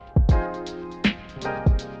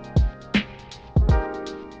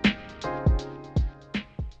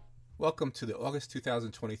Welcome to the August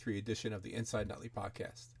 2023 edition of the Inside Nutley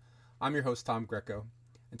Podcast. I'm your host, Thomas Greco,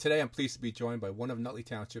 and today I'm pleased to be joined by one of Nutley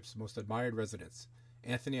Township's most admired residents,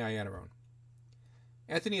 Anthony Iannarone.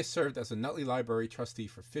 Anthony has served as a Nutley Library trustee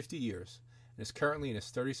for 50 years and is currently in his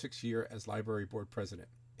 36th year as Library Board President.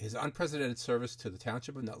 His unprecedented service to the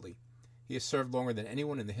Township of Nutley, he has served longer than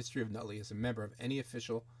anyone in the history of Nutley as a member of any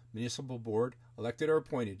official municipal board, elected or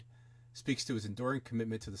appointed, speaks to his enduring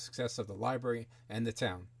commitment to the success of the library and the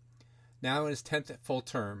town. Now in his 10th full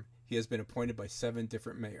term, he has been appointed by 7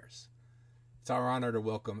 different mayors. It's our honor to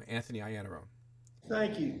welcome Anthony Iannarone.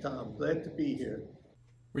 Thank you, Tom. Glad to be here.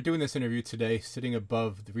 We're doing this interview today sitting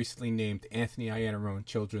above the recently named Anthony Iannarone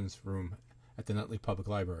Children's Room at the Nutley Public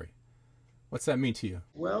Library. What's that mean to you?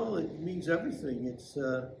 Well, it means everything.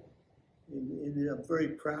 I'm very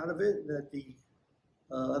proud of it. And at the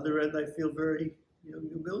other end, I feel very,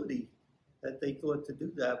 humility that they thought to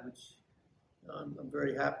do that, which I'm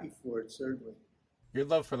very happy for it, certainly. Your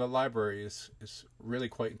love for the library is really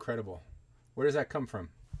quite incredible. Where does that come from?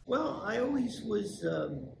 Well, I always was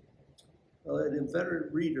an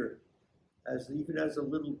inveterate reader, even as a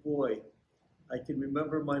little boy. I can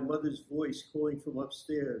remember my mother's voice calling from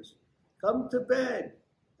upstairs, "Come to bed,"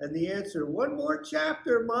 and the answer, "One more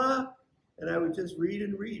chapter, Ma," and I would just read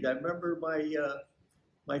and read. I remember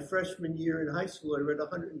my freshman year in high school, I read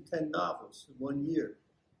 110 novels in 1 year.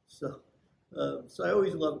 So I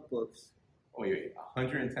always loved books. Oh, you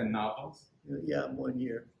 110 novels? Yeah, in 1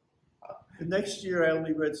 year. The next year I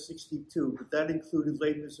only read 62, but that included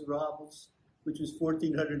Les Miserables, which was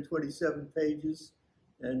 1,427 pages,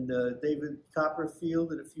 and David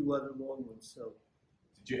Copperfield and a few other long ones. So,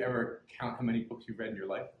 did you ever count how many books you read in your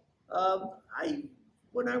life?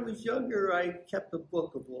 When I was younger, I kept a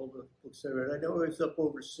book of all the books I read. I know I was up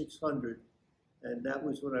over 600, and that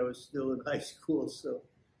was when I was still in high school. So,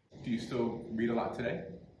 do you still read a lot today?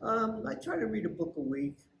 I try to read a book a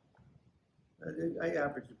week. I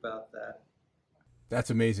average about that. That's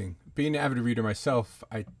amazing. Being an avid reader myself,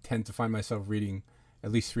 I tend to find myself reading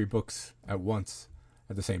at least 3 books at once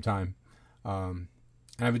at the same time. And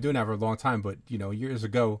I've been doing that for a long time, but, years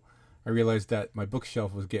ago, I realized that my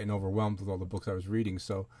bookshelf was getting overwhelmed with all the books I was reading,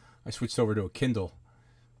 so I switched over to a Kindle.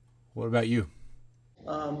 What about you?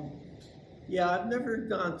 Yeah, I've never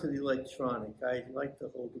gone to the electronic. I like to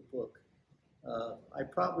hold a book. I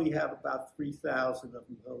probably have about 3,000 of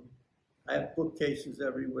them home. I have bookcases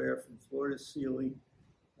everywhere from floor to ceiling,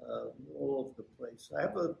 all over the place. I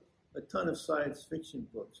have a ton of science fiction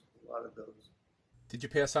books, a lot of those. Did you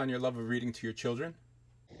pass on your love of reading to your children?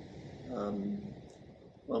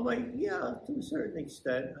 Well, to a certain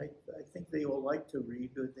extent. I think they all like to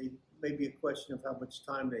read, but they may be a question of how much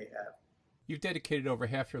time they have. You've dedicated over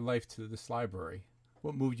half your life to this library.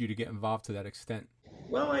 What moved you to get involved to that extent?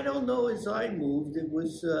 Well, I don't know as I moved. It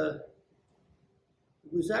was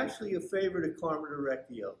actually a favor to Carmen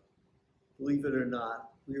Orecchio, believe it or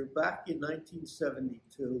not. We were back in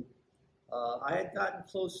 1972. I had gotten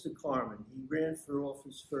close to Carmen. He ran for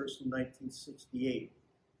office first in 1968.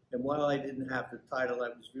 And while I didn't have the title, I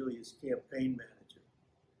was really his campaign manager.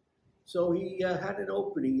 So he had an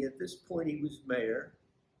opening. At this point, he was mayor,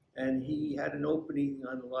 and he had an opening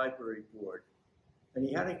on the library board. And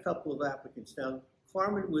he had a couple of applicants. Now,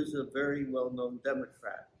 Carmen was a very well-known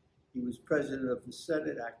Democrat. He was president of the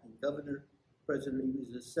Senate, acting governor, president. He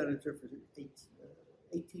was a senator for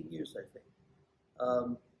 18 years, I think.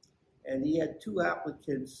 And he had 2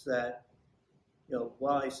 applicants that,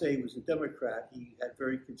 while I say he was a Democrat, he had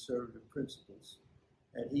very conservative principles.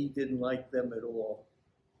 And he didn't like them at all.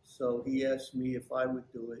 So he asked me if I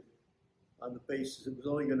would do it on the basis it was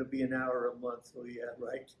only going to be an hour a month. Oh, yeah,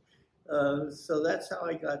 right. So that's how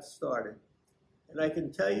I got started. And I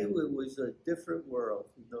can tell you it was a different world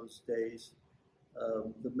in those days.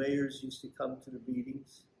 The mayors used to come to the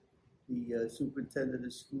meetings. The superintendent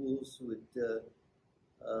of schools would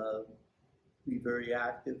be very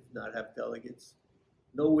active, not have delegates.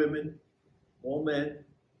 No women, all men,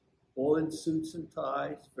 all in suits and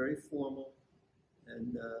ties, very formal.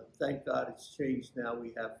 And thank God it's changed now.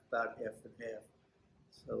 We have about half and half.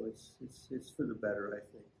 So it's for the better, I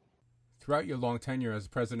think. Throughout your long tenure as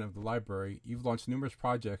president of the library, you've launched numerous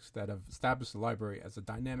projects that have established the library as a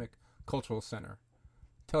dynamic cultural center.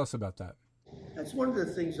 Tell us about that. That's one of the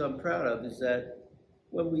things I'm proud of, is that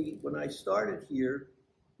when I started here,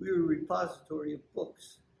 we were a repository of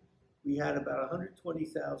books. We had about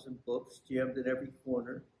 120,000 books jammed in every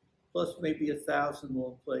corner, plus maybe 1,000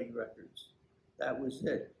 long-playing records. That was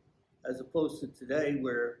it. As opposed to today,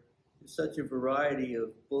 where there's such a variety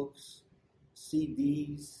of books,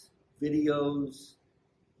 CDs, videos,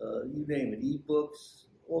 you name it, ebooks,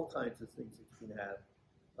 all kinds of things that you can have.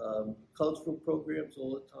 cultural programs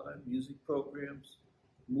all the time, music programs,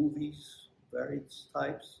 movies, various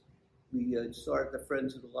types. We started the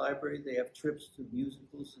Friends of the Library. They have trips to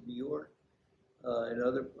musicals in New York and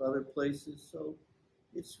other places. So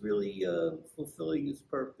it's really fulfilling its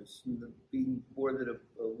purpose and being more than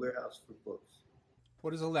a warehouse for books.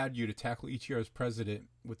 What has allowed you to tackle each year as president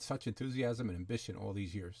with such enthusiasm and ambition all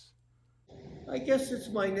these years? I guess it's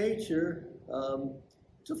my nature.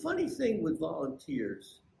 It's a funny thing with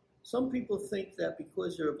volunteers. Some people think that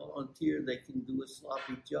because they're a volunteer, they can do a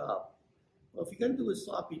sloppy job. Well, if you're going to do a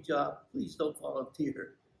sloppy job, please don't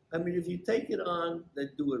volunteer. I mean, if you take it on,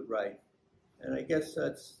 then do it right. And I guess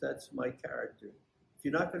that's my character. If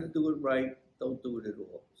you're not going to do it right, don't do it at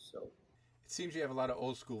all. So it seems you have a lot of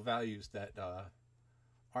old school values that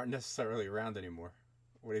aren't necessarily around anymore.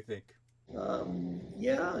 What do you think?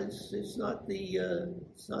 Yeah, it's not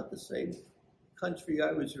the same country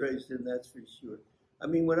I was raised in. That's for sure. I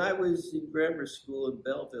mean, when I was in grammar school in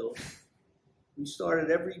Belleville, we started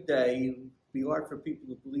every day. It would be hard for people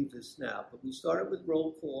to believe this now, but we started with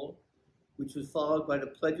roll call, which was followed by the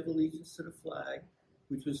Pledge of Allegiance to the flag,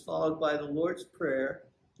 which was followed by the Lord's Prayer,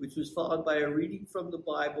 which was followed by a reading from the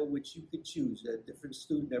Bible, which you could choose. A different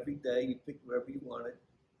student every day. You pick wherever you wanted.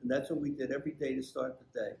 And that's what we did every day to start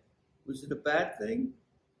the day. Was it a bad thing?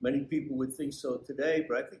 Many people would think so today,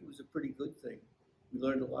 but I think it was a pretty good thing. We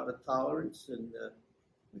learned a lot of tolerance, and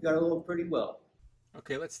we got along pretty well.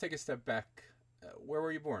 Okay, let's take a step back. Where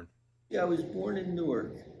were you born? Yeah, I was born in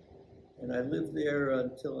Newark, and I lived there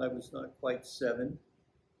until I was not quite 7.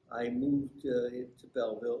 I moved into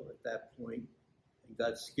Belleville at that point and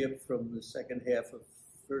got skipped from the second half of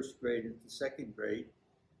first grade into second grade,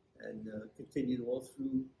 and continued all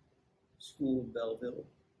through school in Belleville,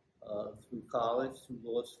 through college, through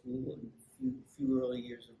law school, and a few early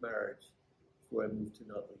years of marriage before I moved to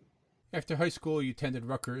Nutley. After high school, you attended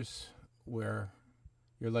Rutgers, where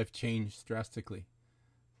your life changed drastically.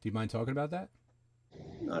 Do you mind talking about that?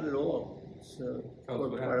 Not at all. It's a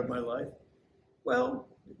part of my life. Well,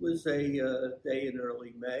 it was a day in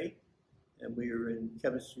early May, and we were in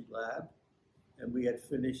chemistry lab, and we had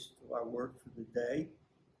finished our work for the day,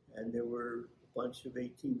 and there were a bunch of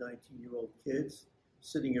 18, 19-year-old kids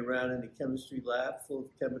sitting around in the chemistry lab full of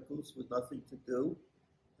chemicals with nothing to do,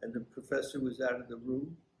 and the professor was out of the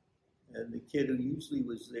room, and the kid who usually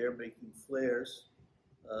was there making flares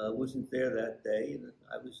wasn't there that day, and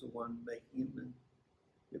I was the one making them, and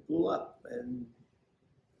it blew up, and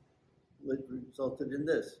it resulted in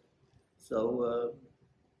this. So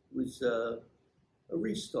it was a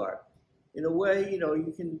restart. In a way,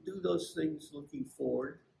 you can do those things looking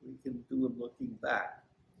forward, or you can do them looking back.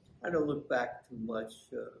 I don't look back too much.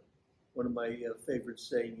 One of my favorite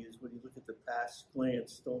sayings is, when you look at the past,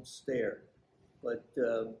 glance, don't stare. But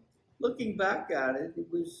looking back at it, it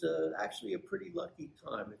was actually a pretty lucky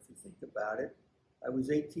time, if you think about it. I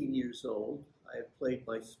was 18 years old. I had played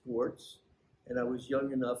my sports, and I was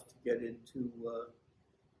young enough to get into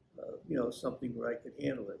something where I could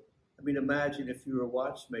handle it. I mean, imagine if you were a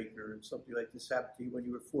watchmaker and something like this happened to you when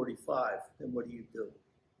you were 45, then what do you do?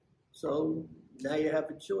 So now you have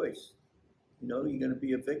a choice. You're going to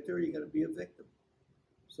be a victor or you're going to be a victim.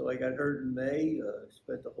 So I got hurt in May,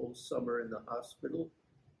 spent the whole summer in the hospital,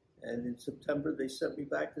 and in September they sent me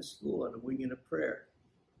back to school on a wing and a prayer.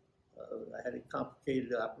 I had a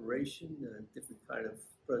complicated operation, a different kind of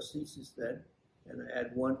prosthesis then, and I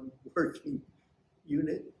had one working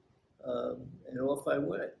unit, and off I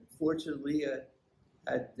went. Fortunately,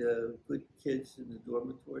 I had good kids in the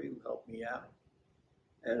dormitory who helped me out,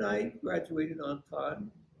 and I graduated on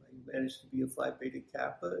time. I managed to be a Phi Beta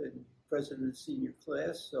Kappa and president of the senior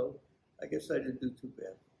class, so I guess I didn't do too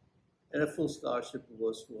bad. And a full scholarship to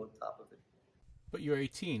law school on top of it. But you're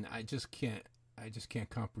 18. I just can't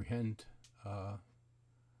comprehend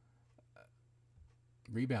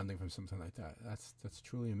rebounding from something like that. That's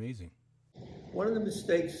truly amazing. One of the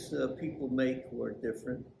mistakes people make who are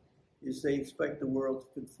different is they expect the world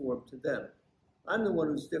to conform to them. I'm the one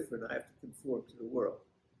who's different. I have to conform to the world.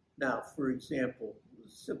 Now, for example,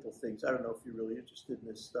 simple things. I don't know if you're really interested in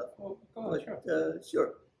this stuff. Oh, go on, but,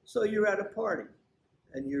 sure. So you're at a party,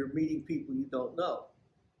 and you're meeting people you don't know.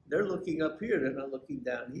 They're looking up here. They're not looking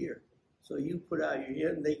down here. So you put out your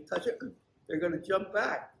hand, and they touch it. They're going to jump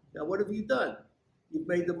back. Now, what have you done? You've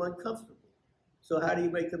made them uncomfortable. So how do you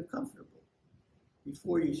make them comfortable?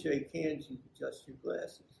 Before you shake hands, you adjust your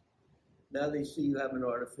glasses. Now they see you have an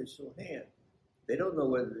artificial hand. They don't know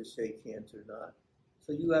whether to shake hands or not.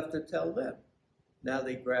 So you have to tell them. Now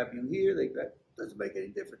they grab you here, doesn't make any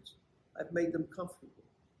difference. I've made them comfortable.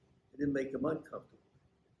 I didn't make them uncomfortable.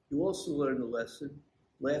 You also learn the lesson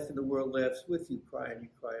laugh and the world laughs with you, cry and you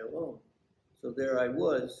cry alone. So there I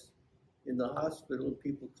was in the hospital,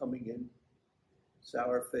 people coming in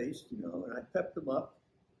sour-faced, and I pepped them up.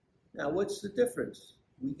 Now, what's the difference?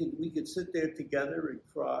 We could sit there together and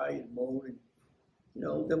cry and moan,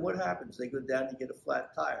 and then what happens? They go down and get a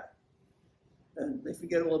flat tire, and they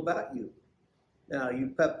forget all about you. Now,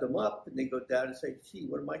 you pep them up, and they go down and say, gee,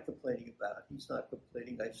 what am I complaining about? He's not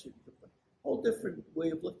complaining, I shouldn't complain. Whole different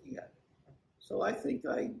way of looking at it. So I think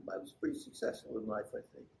I was pretty successful in life, I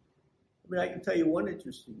think. I mean, I can tell you one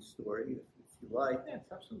interesting story, if you like. Yes,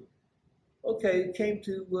 absolutely. Okay, it came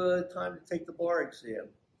to time to take the bar exam.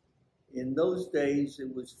 In those days,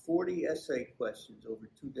 it was 40 essay questions over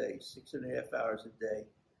 2 days, 6.5 hours a day,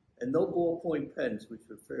 and no ballpoint pens, which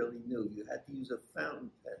were fairly new. You had to use a fountain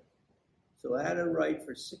pen. So I had to write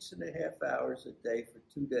for 6.5 hours a day for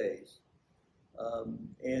 2 days.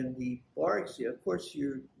 And the bar exam, of course,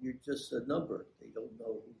 you're just a number. They don't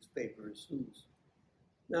know whose paper is whose.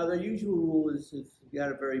 Now, the usual rule is if you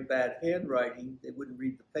had a very bad handwriting, they wouldn't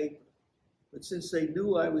read the paper. But since they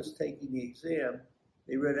knew I was taking the exam,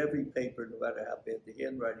 they read every paper, no matter how bad the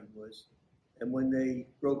handwriting was. And when they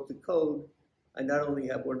broke the code, I not only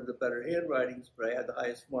had one of the better handwritings, but I had the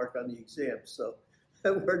highest mark on the exam. So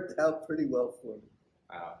that worked out pretty well for me.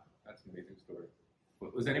 Wow, that's an amazing story.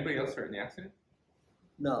 Was anybody else hurt in the accident?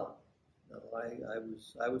 No,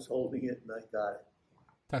 I was holding it and I got it.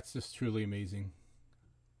 That's just truly amazing.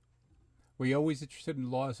 Were you always interested in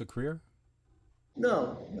law as a career?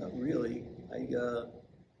 No, not really.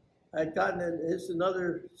 I'd gotten in, here's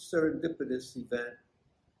another serendipitous event.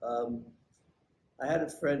 I had a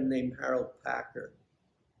friend named Harold Packer,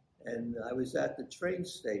 and I was at the train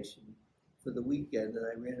station for the weekend, and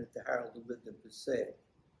I ran into Harold, who lived in Passaic.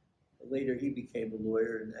 Later, he became a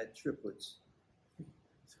lawyer and had triplets.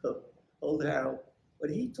 So, old Harold, but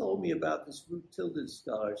he told me about this Ruth Tilden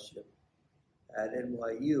scholarship at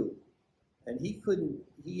NYU. And he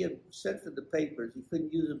had sent for the papers. He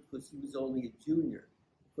couldn't use them because he was only a junior.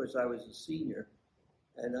 Of course, I was a senior.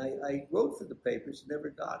 And I wrote for the papers and never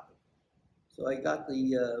got them. So I got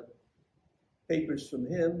the papers from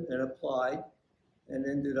him and applied and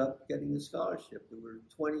ended up getting the scholarship. There were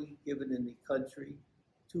 20 given in the country,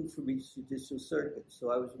 2 from each judicial circuit.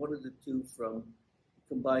 So I was one of the 2 from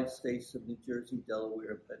the combined states of New Jersey, Delaware,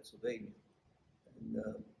 and Pennsylvania. And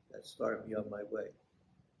that started me on my way.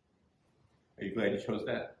 Are you glad you chose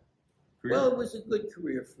that career? Well, it was a good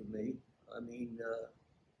career for me. I mean,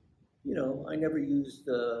 I never used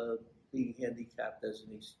being handicapped as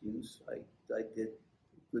an excuse. I did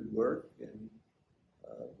good work, and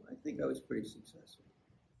I think I was pretty successful.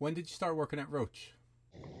 When did you start working at Roche?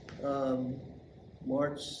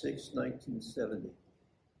 March 6, 1970.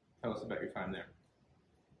 Tell us about your time there.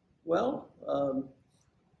 Well,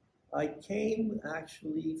 I came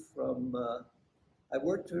actually from... I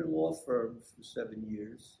worked at a law firm for 7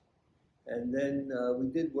 years, and then we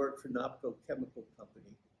did work for NOPCO Chemical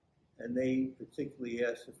Company, and they particularly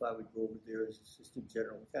asked if I would go over there as Assistant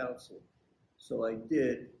General Counsel. So I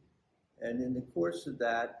did, and in the course of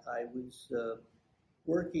that, I was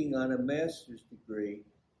working on a master's degree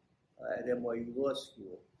at NYU Law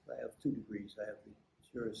School. I have 2 degrees. I have the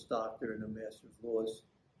Juris Doctor and a Master of Laws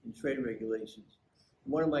in Trade Regulations.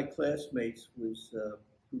 One of my classmates was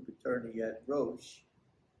group attorney at Roche,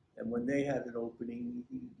 and when they had an opening,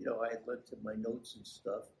 I had lent him my notes and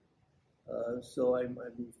stuff, so I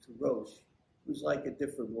moved to Roche. It was like a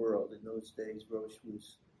different world in those days. Roche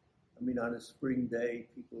was, on a spring day,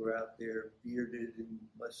 people were out there bearded and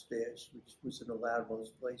mustached, which wasn't allowed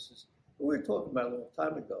most places. But we were talking about a long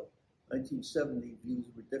time ago. 1970, views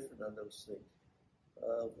were different on those things.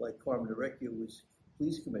 Like Carmen Recchio was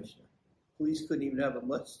police commissioner. Police couldn't even have a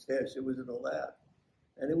mustache. It wasn't allowed.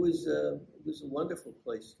 And it was a wonderful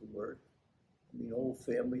place to work. Whole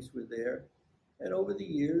families were there. And over the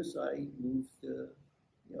years, I moved,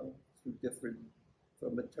 through different,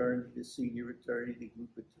 from attorney to senior attorney to group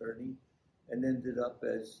attorney, and ended up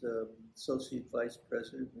as associate vice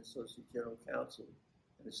president and associate general counsel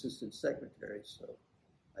and assistant secretary. So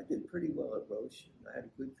I did pretty well at Roche. I had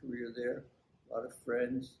a good career there, a lot of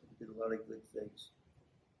friends, did a lot of good things.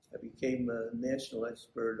 I became a national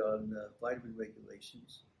expert on vitamin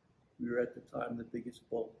regulations. We were at the time the biggest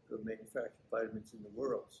bulk of manufactured vitamins in the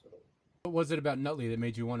world. So, what was it about Nutley that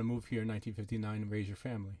made you want to move here in 1959 and raise your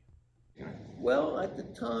family? Well, at the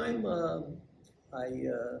time, I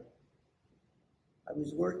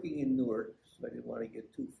was working in Newark, so I didn't want to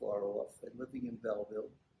get too far off, and living in Belleville.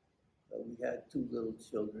 We had 2 little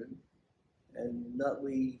children, and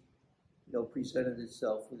Nutley, presented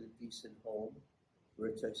itself with a decent home,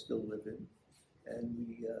 which I still live in. and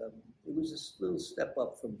it was a little step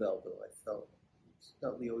up from Belleville, I felt.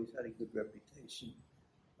 Nutley always had a good reputation,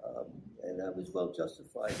 and I was well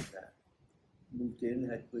justified in that. Moved in,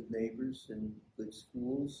 had good neighbors and good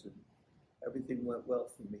schools, and everything went well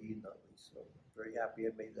for me in Nutley, so I'm very happy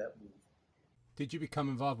I made that move. Did you become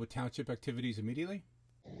involved with township activities immediately?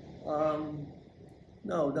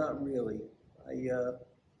 No, not really.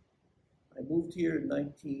 I moved here in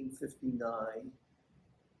 1959,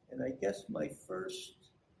 and I guess my first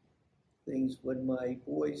things when my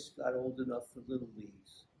boys got old enough for Little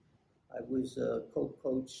Leagues. I was a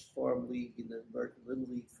co-coach Farm League in the American Little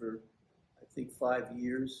League for, I think, 5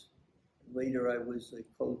 years. Later, I was a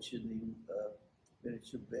coach in the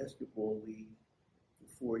Miniature Basketball League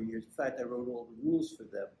for 4 years. In fact, I wrote all the rules for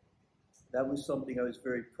them. That was something I was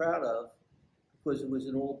very proud of because it was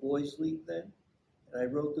an all-boys league then, and I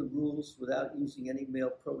wrote the rules without using any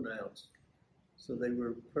male pronouns. So they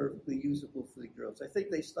were perfectly usable for the girls. I think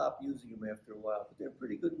they stopped using them after a while, but they're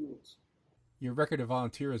pretty good rules. Your record of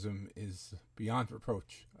volunteerism is beyond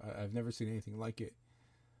reproach. I've never seen anything like it.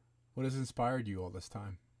 What has inspired you all this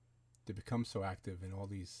time to become so active in all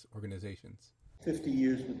these organizations? 50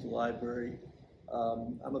 years with the library.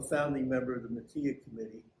 I'm a founding member of the Mattia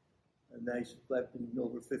Committee, and I've been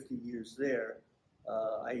over 50 years there.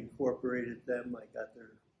 I incorporated them. I got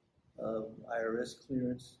their IRS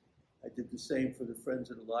clearance. I did the same for the Friends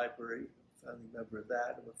of the Library. I'm a founding member of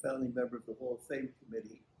that. I'm a founding member of the Hall of Fame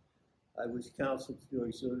Committee. I was counsel to the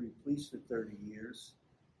Auxiliary Police for 30 years.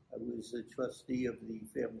 I was a trustee of the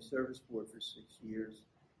Family Service Board for 6 years.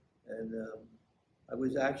 And I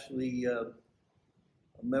was actually a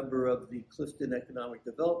member of the Clifton Economic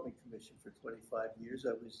Development Commission for 25 years.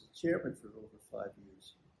 I was the chairman for over 5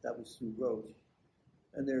 years. That was through Roche.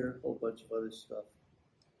 And there are a whole bunch of other stuff.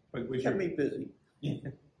 But was kept me busy.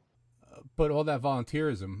 But all that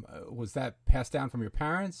volunteerism, was that passed down from your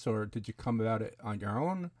parents, or did you come about it on your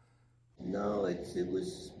own? No, it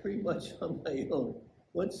was pretty much on my own.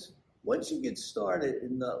 Once you get started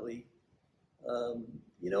in Nutley,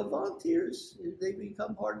 volunteers, they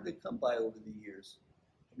become harder to come by over the years.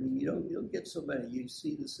 I mean, you don't get so many. You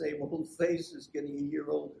see the same old faces getting a year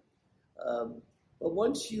older. But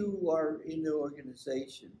once you are in the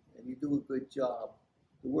organization and you do a good job,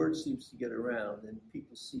 the word seems to get around and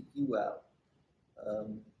people seek you out.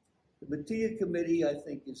 The Mattia Committee, I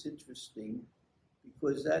think, is interesting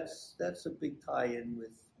because that's a big tie-in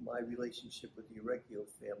with my relationship with the Orecchio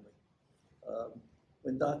family.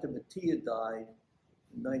 When Dr. Mattia died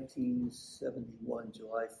in 1971,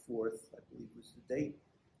 July 4th, I believe was the date,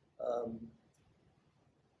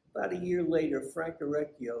 about a year later, Frank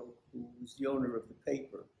Orecchio, who was the owner of the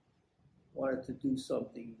paper, wanted to do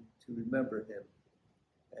something to remember him.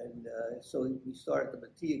 And so we started the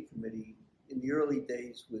Mattia Committee in the early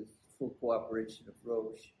days with full cooperation of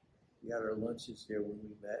Roche. We had our lunches there when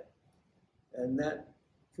we met. And that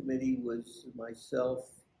committee was myself,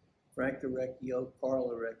 Frank Orecchio, Carl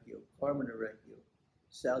Orecchio, Carmen Orecchio,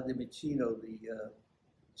 Sal DiMicino, the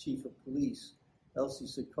chief of police, Elsie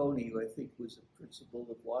Sacconi, who I think was a principal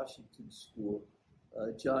of Washington School,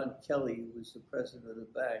 John Kelly, who was the president of the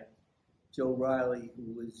bank, Joe Riley,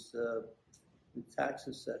 who was the tax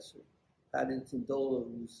assessor, Paddington Dola,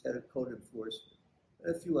 who was head of code enforcement,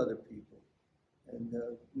 and a few other people. And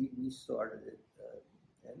we started it,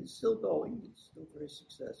 and it's still going. It's still very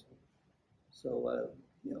successful. So,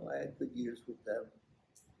 I had good years with them.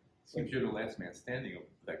 Seems you're the last man standing of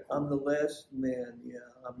that group. I'm the last man, yeah.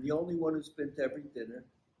 I'm the only one who's been to every dinner.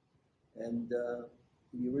 And the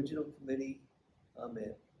original committee, I'm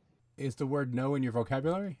in. Is the word no in your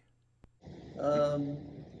vocabulary? I'm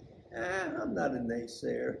not a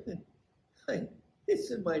naysayer.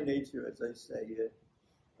 It's in my nature, as I say.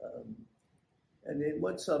 And then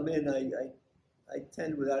once I'm in, I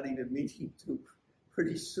tend, without even meaning to,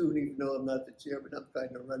 pretty soon, even though I'm not the chairman, I'm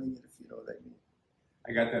kind of running it, if you know what I mean.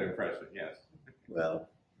 I got that impression, yes. Well,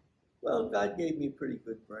 God gave me a pretty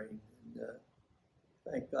good brain, and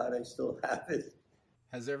thank God I still have it.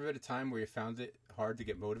 Has there ever been a time where you found it hard to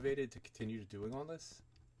get motivated to continue doing all this?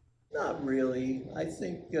 Not really. I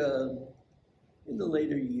think in the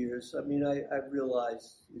later years, I mean, I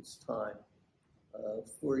realized it's time.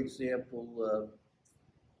 For example,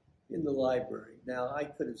 in the library. Now, I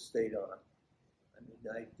could have stayed on. I mean,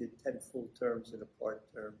 I did 10 full terms and a part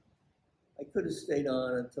term. I could have stayed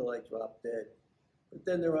on until I dropped dead. But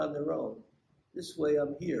then they're on their own. This way,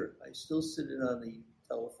 I'm here. I still sit in on the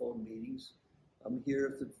telephone meetings. I'm here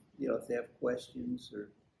if they have questions,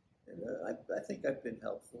 and I think I've been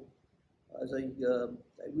helpful.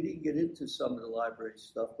 We didn't get into some of the library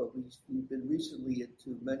stuff, but we've been recently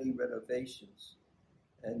into many renovations.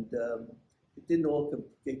 And It didn't all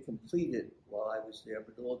get completed while I was there,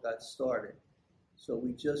 but it all got started. So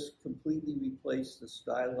we just completely replaced the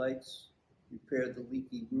skylights, repaired the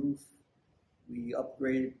leaky roof. We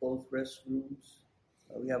upgraded both restrooms.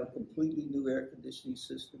 We have a completely new air conditioning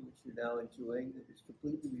system, which you're now enjoying. It was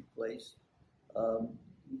completely replaced.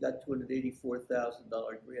 We got $284,000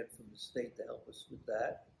 grant from the state to help us with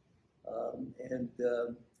that. And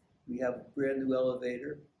we have a brand new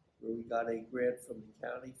elevator where we got a grant from the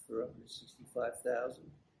county for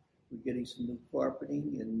 $165,000. We're getting some new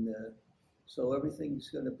carpeting, and so everything's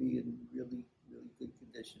going to be in really, really good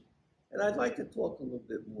condition. And I'd like to talk a little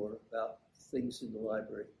bit more about things in the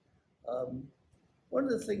library. One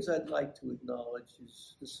of the things I'd like to acknowledge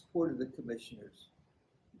is the support of the commissioners.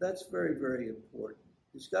 That's very, very important.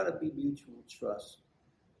 There's got to be mutual trust.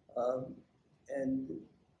 And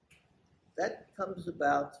that comes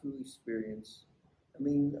about through experience. I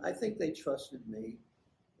mean, I think they trusted me,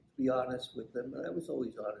 to be honest with them, and I was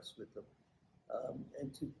always honest with them,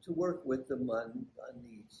 and to work with them on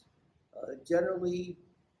needs. Generally,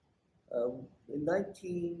 in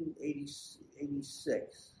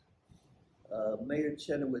 1986, Mayor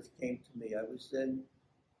Chenoweth came to me. I was then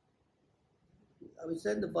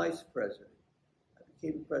the vice president. I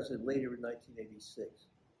became president later in 1986.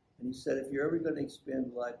 And he said, if you're ever going to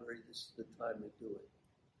expand the library, this is the time to do it.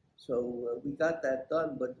 So we got that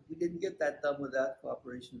done, but we didn't get that done without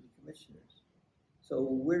cooperation of the commissioners. So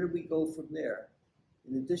where did we go from there?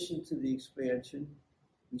 In addition to the expansion,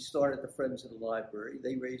 we started the Friends of the Library.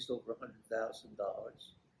 They raised over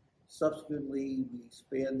 $100,000. Subsequently, we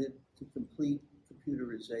expanded to complete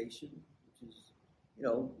computerization, which is,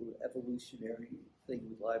 evolutionary thing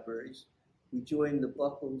with libraries. We joined the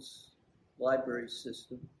Buckles library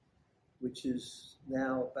system, which is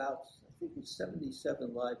now about, I think it's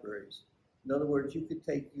 77 libraries. In other words, you could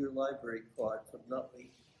take your library card from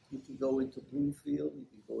Nutley, you can go into Bloomfield, you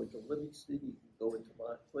can go into Livingston, you can go into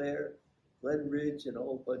Montclair, Glen Ridge, and a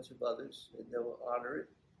whole bunch of others, and they'll honor it.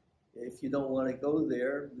 If you don't want to go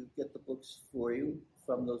there, we get the books for you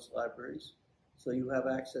from those libraries. So you have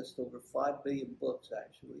access to over 5 billion books,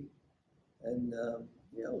 actually. And,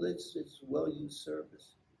 it's well-used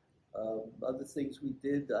service. Other things we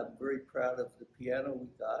did, I'm very proud of the piano we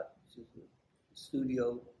got, which is a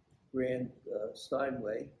Studio Grand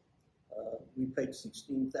Steinway. We paid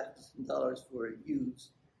 $16,000 for it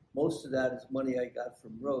used. Most of that is money I got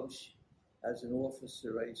from Roche. As an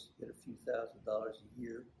officer, I used to get a few $1,000s a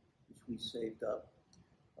year, which we saved up.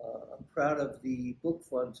 I'm proud of the book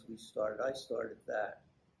funds we started. I started that,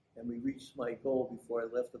 and we reached my goal before I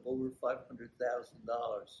left of over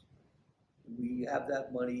 $500,000. We have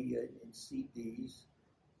that money in CDs.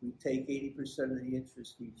 We take 80% of the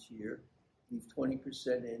interest each year, leave 20%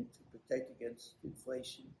 in to protect against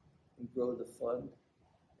inflation and grow the fund,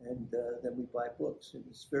 and then we buy books. And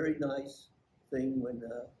it's a very nice thing when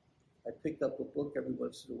I pick up a book every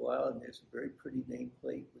once in a while, and there's a very pretty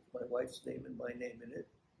nameplate with my wife's name and my name in it,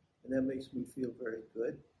 and that makes me feel very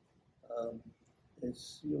good.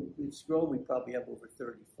 It's grown. We probably have over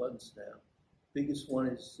 30 funds now. Biggest one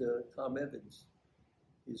is Tom Evans.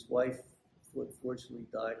 His wife, unfortunately,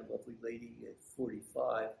 died, a lovely lady at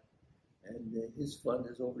 45, and his fund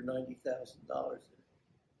has over $90,000 in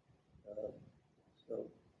it.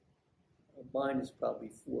 So mine is probably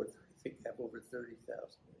fourth. I think I have over 30,000 in it.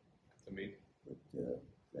 That's amazing. But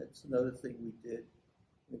that's another thing we did.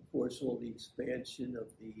 And of course, all the expansion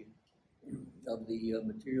of the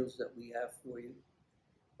materials that we have for you.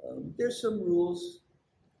 There's some rules.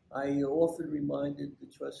 I often reminded the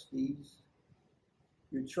trustees,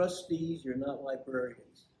 you're trustees, you're not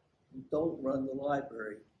librarians. You don't run the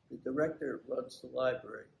library. The director runs the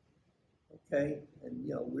library. Okay? And,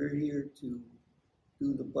 we're here to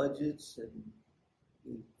do the budgets and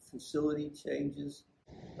the facility changes.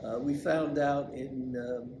 We found out in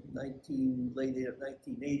late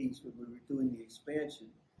 1980s when we were doing the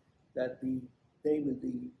expansion that the name of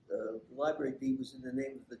the library deed was in the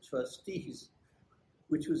name of the trustees,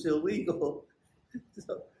 which was illegal.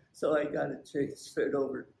 So I got it transferred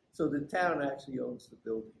over. So the town actually owns the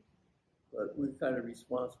building, but we're kind of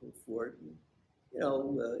responsible for it. And,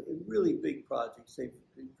 in really big projects, the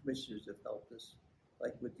commissioners have helped us,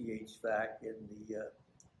 like with the HVAC and the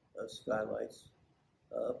skylights.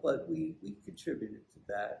 But we contributed to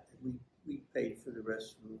that, and we paid for the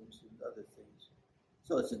restrooms and other things.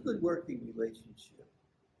 So it's a good working relationship.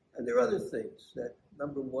 And there are other things that,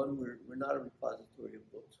 number one, we're not a repository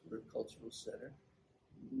of books, we're a cultural center.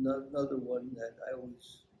 Another one that I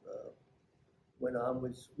always went on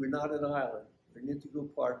was, we're not an island, we're an integral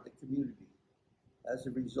part of the community. As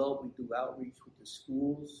a result, we do outreach with the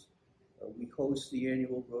schools. We host the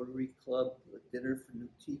annual Rotary Club dinner for new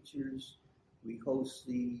teachers. We host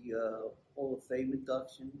the Hall of Fame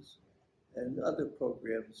inductions and other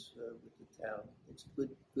programs with the town. It's a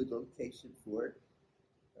good location for it.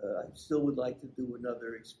 I still would like to do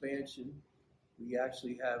another expansion. We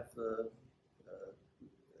actually have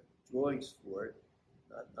drawings for it,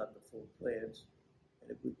 not the full plans,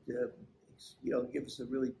 and it would give us a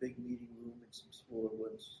really big meeting room and some smaller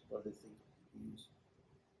ones, other things we could use.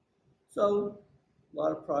 So a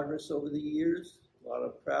lot of progress over the years, a lot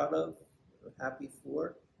I'm proud of, I'm happy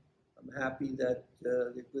for. I'm happy that there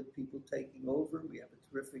are good people taking over. We have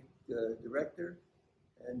a terrific director,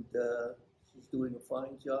 and she's doing a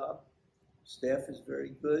fine job. Staff is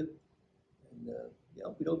very good, and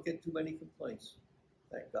we don't get too many complaints,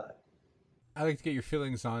 thank God. I'd like to get your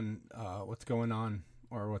feelings on what's going on,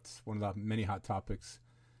 or what's one of the many hot topics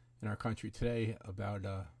in our country today about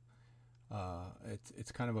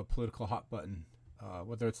it's kind of a political hot button.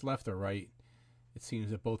 Whether it's left or right, it seems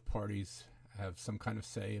that both parties have some kind of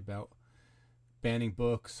say about banning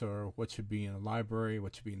books or what should be in a library,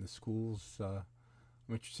 what should be in the schools. I'm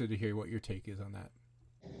interested to hear what your take is on that.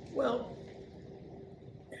 Well,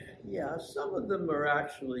 yeah, some of them are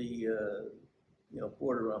actually,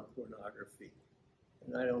 border on pornography,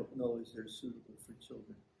 and I don't know if they're suitable for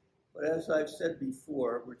children. But as I've said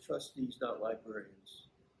before, we're trustees, not librarians.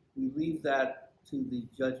 We leave that to the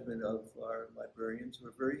judgment of our librarians who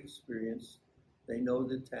are very experienced. They know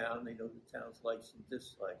the town, they know the town's likes and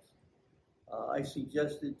dislikes. I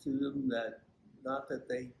suggested to them that not that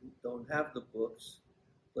they don't have the books,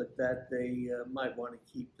 but that they might want to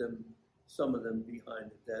keep them, some of them,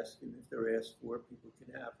 behind the desk, and if they're asked for, people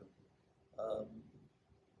can have them.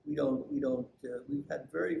 We've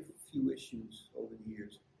had very few issues over the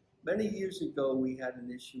years. Many years ago, we had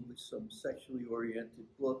an issue with some sexually oriented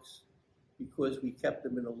books because we kept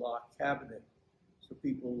them in a locked cabinet. So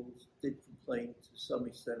people did complain to some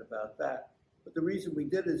extent about that. But the reason we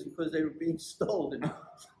did it is because they were being stolen,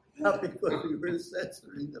 not because we were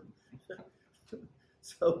censoring them.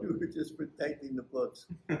 So we were just protecting the books.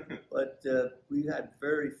 But we had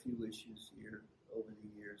very few issues here over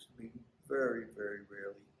the years. I mean, very, very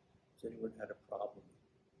rarely has anyone had a problem.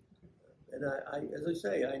 And as I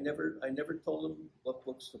say, I never told them what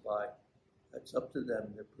books to buy. That's up to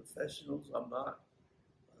them. They're professionals. I'm not,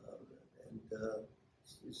 and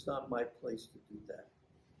it's not my place to do that.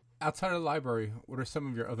 Outside of the library, what are some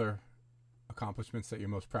of your other accomplishments that you're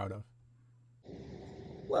most proud of?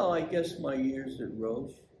 Well, I guess my years at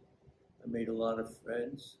Roche, I made a lot of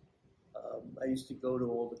friends. I used to go to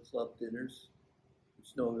all the club dinners,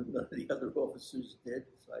 which none of the other officers did.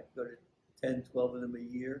 So I'd go to 10, 12 of them a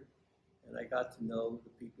year. And I got to know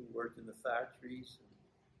the people who worked in the factories.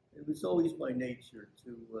 And it was always my nature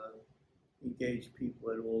to engage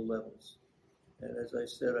people at all levels. And as I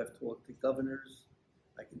said, I've talked to governors.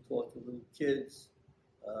 I can talk to little kids.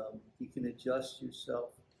 You can adjust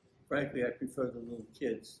yourself. Frankly, I prefer the little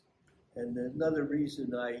kids. And another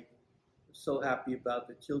reason I was so happy about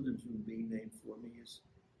the children's room being named for me is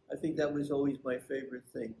I think that was always my favorite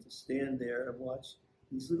thing, to stand there and watch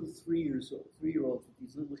these little 3-year-olds with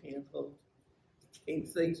these little handheld game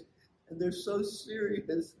things, and they're so serious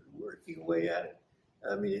and working away at it.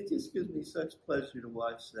 I mean, it just gives me such pleasure to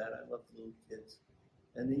watch that. I love little kids.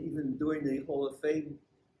 And even during the Hall of Fame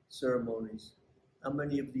ceremonies, how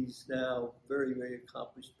many of these now very, very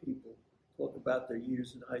accomplished people talk about their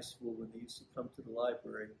years in high school when they used to come to the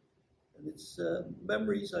library. And it's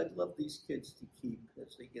memories I'd love these kids to keep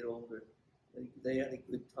as they get older. They had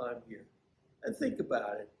a good time here. And think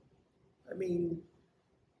about it. I mean,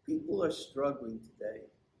 people are struggling today.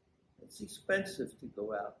 It's expensive to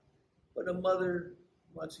go out. But a mother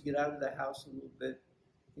wants to get out of the house a little bit,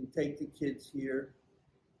 can take the kids here,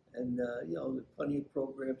 and there are plenty of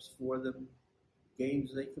programs for them,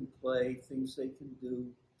 games they can play, things they can do.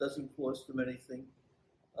 Doesn't cost them anything.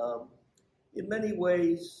 In many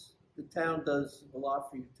ways, the town does a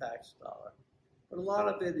lot for your tax dollar. But a lot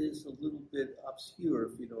of it is a little bit obscure,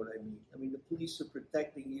 if you know what I mean. I mean, the police are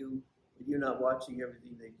protecting you, but you're not watching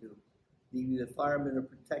everything they do. The firemen are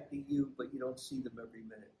protecting you, but you don't see them every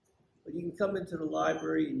minute. But you can come into the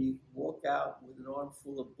library and you can walk out with an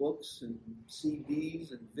armful of books and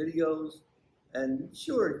CDs and videos. And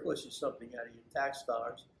sure, it costs you something out of your tax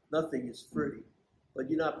dollars. Nothing is free, but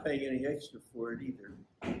you're not paying any extra for it either.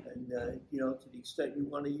 And, to the extent you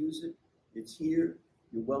want to use it, it's here.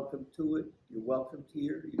 You're welcome to it. You're welcome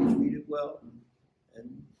here. You're treated well.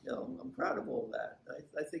 And, I'm proud of all that.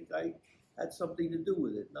 I think I had something to do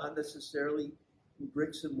with it. Not necessarily in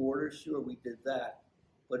bricks and mortar. Sure, we did that.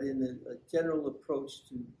 But in a general approach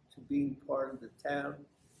to being part of the town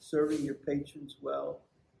serving your patrons well,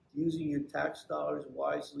 using your tax dollars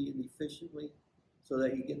wisely and efficiently so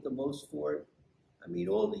that you get the most for it. I mean,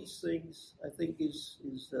 all these things, I think, it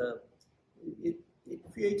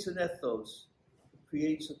creates an ethos. It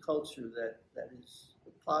creates a culture that is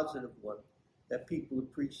a positive one, that people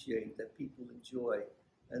appreciate, that people enjoy,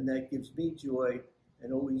 and that gives me joy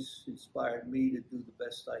and always inspired me to do the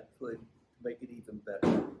best I could to make it even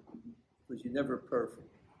better, because you're never perfect.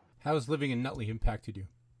 How has living in Nutley impacted you?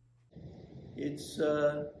 It's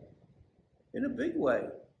in a big way.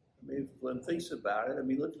 I mean, if one thinks about it, I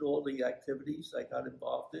mean, look at all the activities I got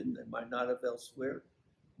involved in that might not have elsewhere.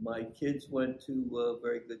 My kids went to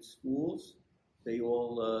very good schools. They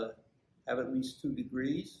all have at least 2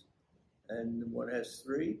 degrees, and one has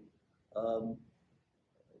 3.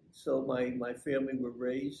 So my family were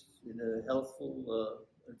raised in a healthful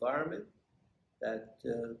environment that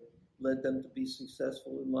led them to be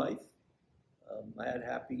successful in life. I had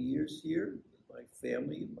happy years here with my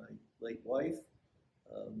family, my late wife.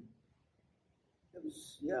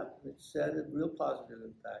 It's had a real positive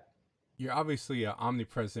impact. You're obviously an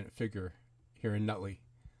omnipresent figure here in Nutley.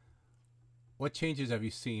 What changes have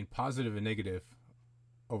you seen, positive and negative,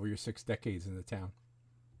 over your 6 decades in the town?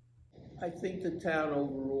 I think the town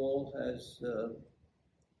overall has,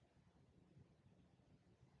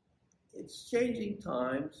 it's changing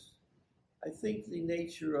times. I think the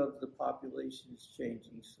nature of the population is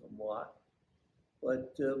changing somewhat,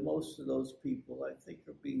 but most of those people, I think,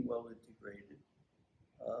 are being well integrated.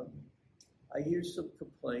 I hear some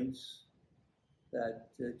complaints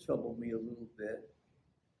that trouble me a little bit.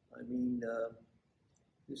 I mean,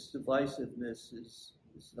 this divisiveness is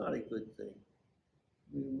not a good thing.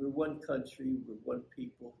 I mean, we're one country, we're one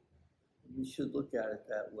people, and we should look at it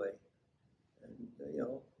that way. And,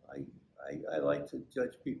 I like to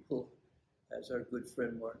judge people, as our good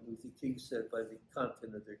friend Martin Luther King said, by the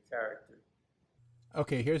content of their character.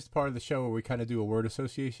 Okay, here's the part of the show where we kind of do a word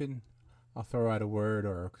association. I'll throw out a word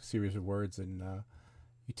or a series of words, and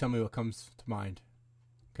you tell me what comes to mind.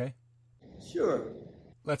 Okay? Sure.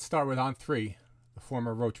 Let's start with on 3, the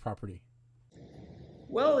former Roach property.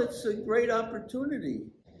 Well, it's a great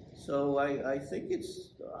opportunity. So I think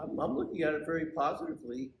I'm looking at it very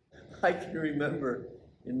positively. I can remember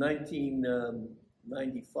in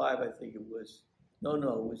 1995, I think it was. No,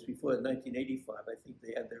 it was before 1985. I think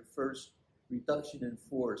they had their first reduction in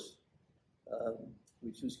force,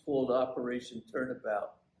 which was called Operation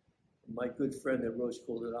Turnabout. My good friend at Roche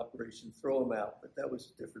called it Operation Throw 'em Out, but that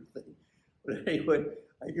was a different thing. But anyway,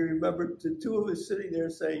 I can remember the 2 of us sitting there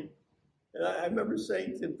saying, and I remember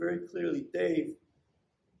saying to him very clearly, Dave,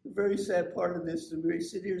 the very sad part of this is we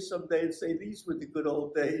sit here someday and say, these were the good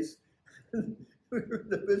old days. We were in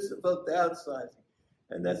the midst of downsizing.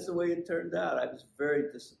 And that's the way it turned out. I was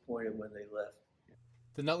very disappointed when they left.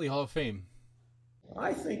 The Nutley Hall of Fame.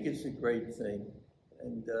 I think it's a great thing.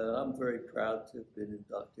 And I'm very proud to have been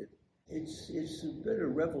inducted. It's been a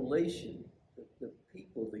revelation that the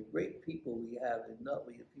people, the great people we have in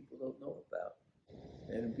Nutley that people don't know about.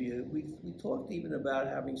 And we talked even about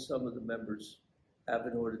having some of the members have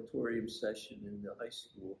an auditorium session in the high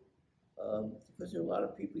school, because there are a lot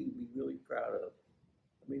of people you'd be really proud of.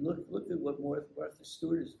 I mean, look at what Martha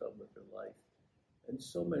Stewart has done with her life, and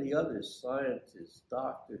so many others, scientists,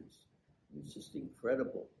 doctors. It's just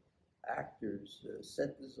incredible. Actors,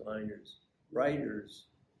 set designers, writers,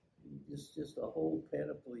 just a whole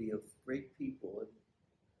panoply of great people. And,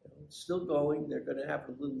 it's still going. They're going to have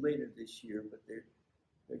it a little later this year, but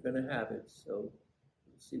they're going to have it. So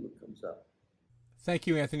we'll see what comes up. Thank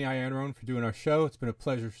you, Anthony Iannarone, for doing our show. It's been a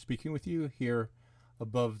pleasure speaking with you here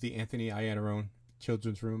above the Anthony Iannarone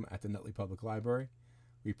Children's Room at the Nutley Public Library.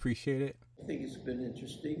 We appreciate it. I think it's been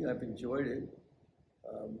interesting. I've enjoyed it.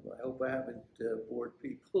 I hope I haven't bored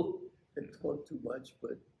people and talked too much,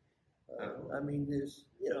 but I mean, it's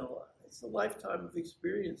a lifetime of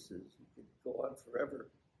experiences. You could go on forever.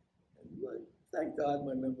 And thank God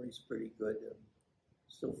my memory's pretty good. I'm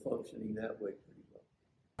still functioning that way pretty well.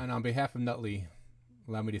 And on behalf of Nutley,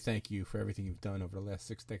 allow me to thank you for everything you've done over the last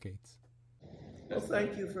 6 decades. Well,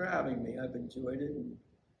 thank you for having me. I've enjoyed it. And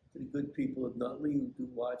to the good people of Nutley who do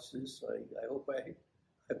watch this, I hope I've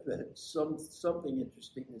had something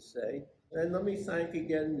interesting to say. And let me thank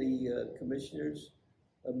again the commissioners.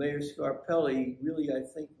 Mayor Scarpelli really, I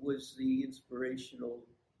think, was the inspirational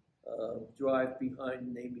drive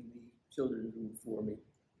behind naming the children's room for me.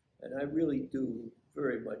 And I really do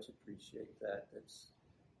very much appreciate that. That's,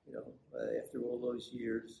 after all those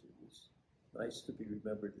years, it was nice to be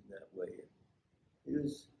remembered in that way.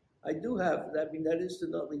 I do have, that is the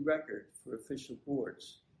Nutley record for official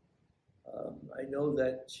boards. I know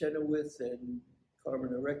that Chenoweth and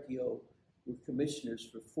Carmen Orecchio were commissioners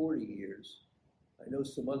for 40 years. I know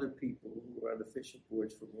some other people who were on official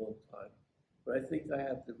boards for a long time, but I think I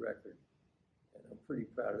have the record, and I'm pretty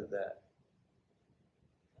proud of that.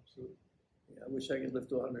 Absolutely. Yeah, I wish I could live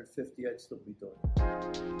to 150. I'd still be doing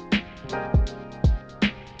it.